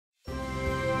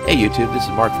Hey YouTube, this is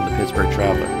Mark from the Pittsburgh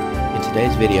Traveler. In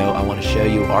today's video, I want to show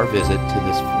you our visit to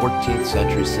this 14th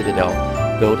century citadel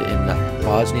built in the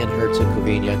Bosnia and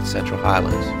Herzegovina Central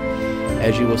Highlands.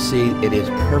 As you will see, it is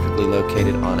perfectly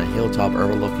located on a hilltop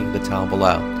overlooking the town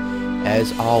below.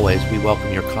 As always, we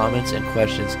welcome your comments and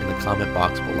questions in the comment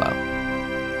box below.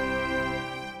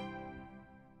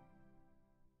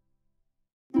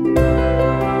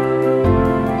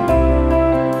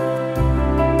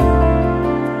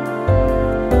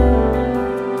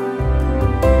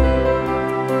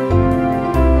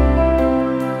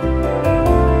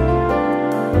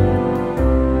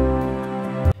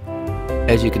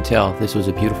 As you can tell, this was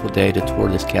a beautiful day to tour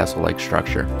this castle-like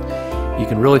structure. You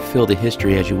can really feel the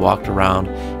history as you walked around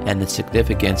and the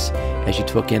significance as you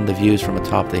took in the views from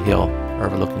atop the hill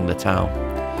overlooking the town.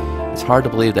 It's hard to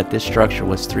believe that this structure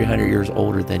was 300 years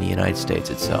older than the United States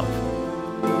itself.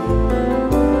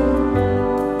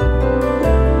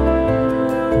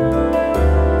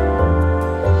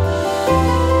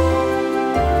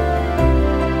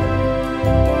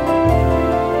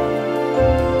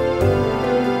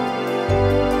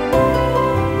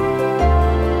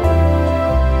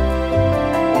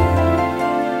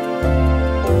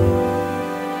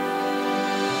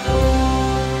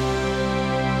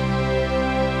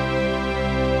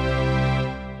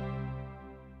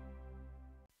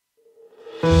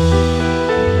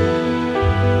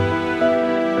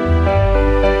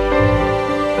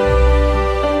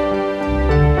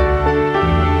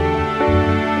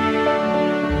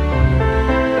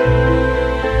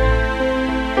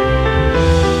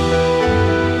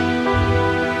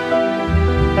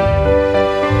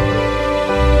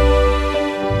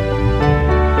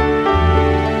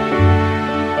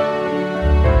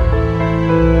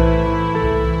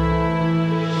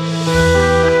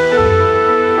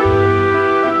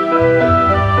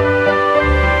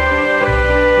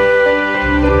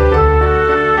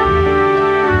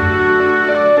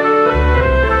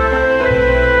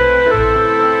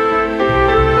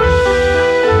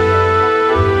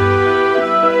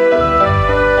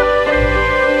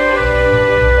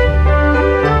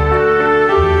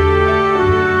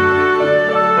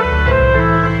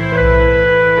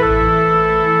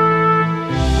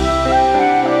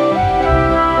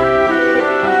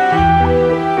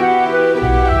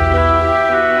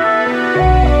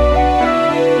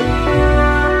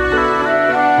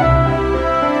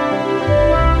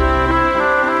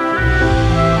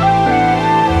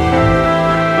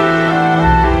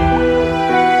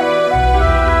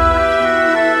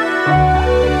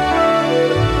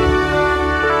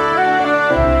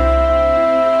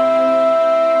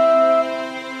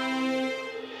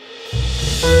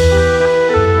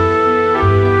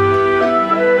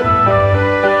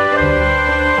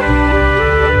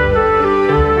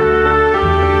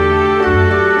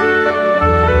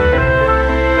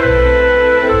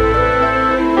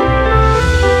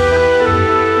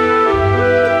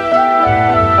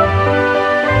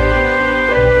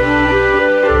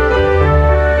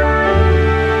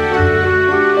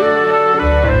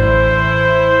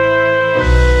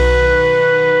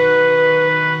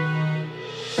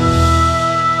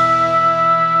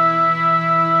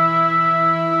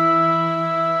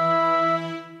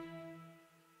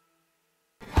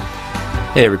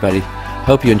 Hey everybody,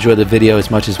 hope you enjoyed the video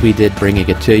as much as we did bringing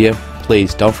it to you.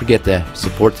 Please don't forget to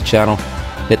support the channel,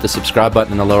 hit the subscribe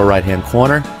button in the lower right hand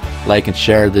corner, like and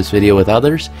share this video with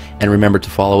others, and remember to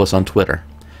follow us on Twitter.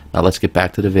 Now let's get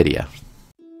back to the video.